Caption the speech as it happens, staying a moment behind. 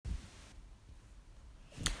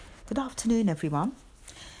Good afternoon, everyone.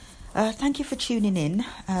 Thank you for tuning in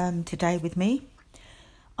today with me.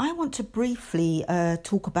 I want to briefly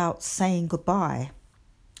talk about saying goodbye.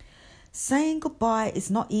 Saying goodbye is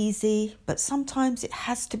not easy, but sometimes it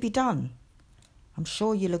has to be done. I'm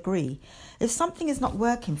sure you'll agree. If something is not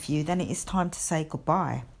working for you, then it is time to say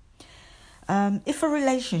goodbye. If a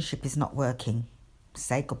relationship is not working,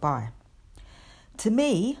 say goodbye. To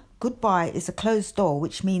me, goodbye is a closed door,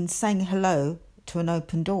 which means saying hello to an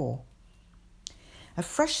open door. A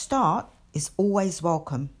fresh start is always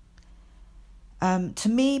welcome. To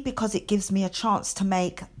me, because it gives me a chance to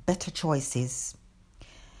make better choices.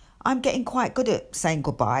 I'm getting quite good at saying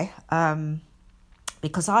goodbye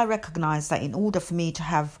because I recognise that in order for me to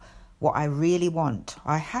have what I really want,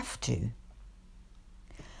 I have to.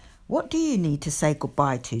 What do you need to say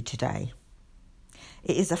goodbye to today?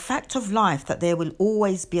 It is a fact of life that there will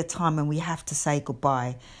always be a time when we have to say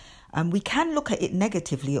goodbye. We can look at it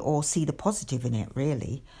negatively or see the positive in it,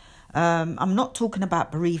 really. I'm not talking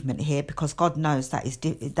about bereavement here because God knows that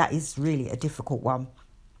is really a difficult one.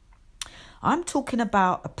 I'm talking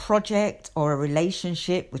about a project or a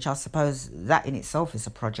relationship, which I suppose that in itself is a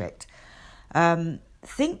project.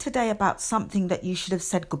 Think today about something that you should have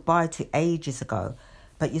said goodbye to ages ago,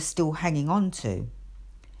 but you're still hanging on to.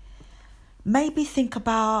 Maybe think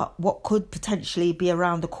about what could potentially be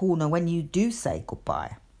around the corner when you do say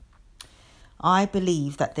goodbye. I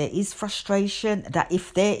believe that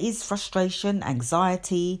if there is frustration,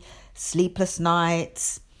 anxiety, sleepless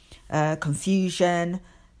nights, confusion,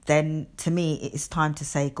 then to me it is time to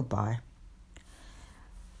say goodbye.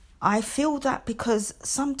 I feel that because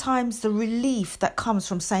sometimes the relief that comes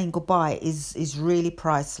from saying goodbye is really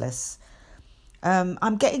priceless.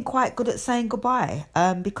 I'm getting quite good at saying goodbye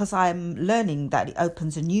because I'm learning that it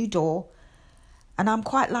opens a new door. And I'm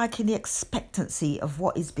quite liking the expectancy of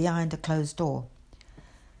what is behind a closed door.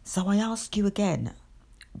 So I ask you again,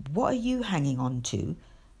 what are you hanging on to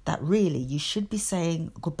that really you should be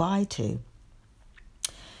saying goodbye to?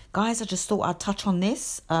 Guys, I just thought I'd touch on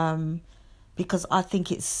this because I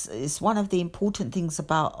think it's one of the important things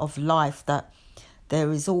of life that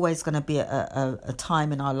there is always going to be a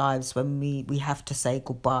time in our lives when we have to say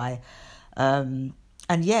goodbye. And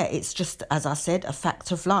yeah, it's just, as I said, a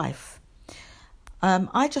fact of life.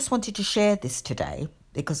 I just wanted to share this today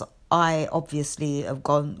because I obviously have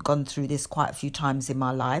gone through this quite a few times in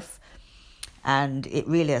my life, and it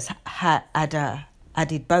really has had a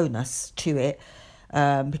added bonus to it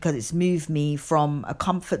because it's moved me from a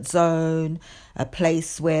comfort zone, a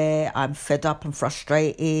place where I'm fed up and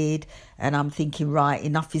frustrated, and I'm thinking, right,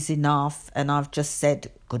 enough is enough, and I've just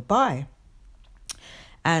said goodbye.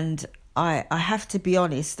 And I have to be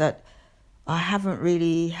honest that I haven't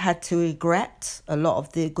really had to regret a lot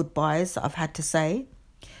of the goodbyes that I've had to say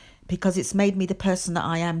because it's made me the person that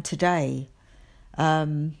I am today.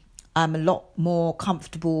 I'm a lot more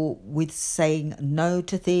comfortable with saying no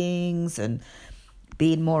to things and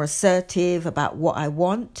being more assertive about what I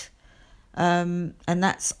want. And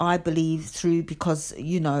that's, I believe, through because,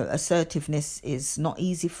 assertiveness is not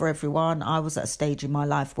easy for everyone. I was at a stage in my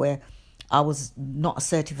life where I was not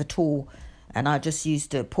assertive at all. And I just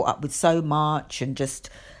used to put up with so much and just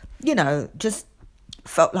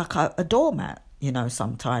felt like a doormat,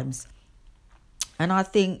 sometimes. And I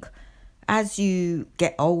think as you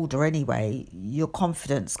get older anyway, your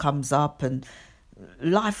confidence comes up and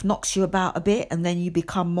life knocks you about a bit, and then you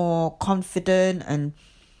become more confident and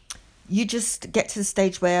you just get to the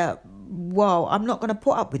stage where, well, I'm not going to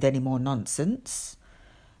put up with any more nonsense.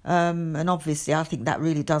 And obviously I think that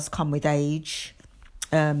really does come with age.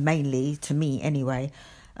 Mainly to me anyway.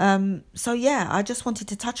 So yeah, I just wanted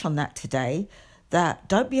to touch on that today, that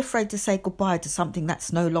don't be afraid to say goodbye to something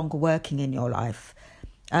that's no longer working in your life.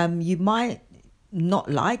 You might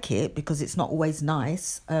not like it because it's not always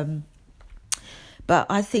nice. But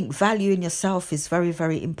I think valuing yourself is very,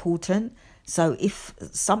 very important. So if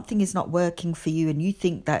something is not working for you and you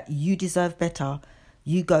think that you deserve better,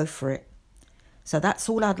 you go for it. So that's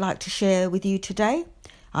all I'd like to share with you today.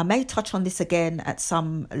 I may touch on this again at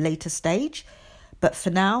some later stage, but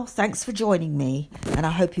for now, thanks for joining me, and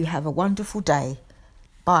I hope you have a wonderful day.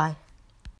 Bye.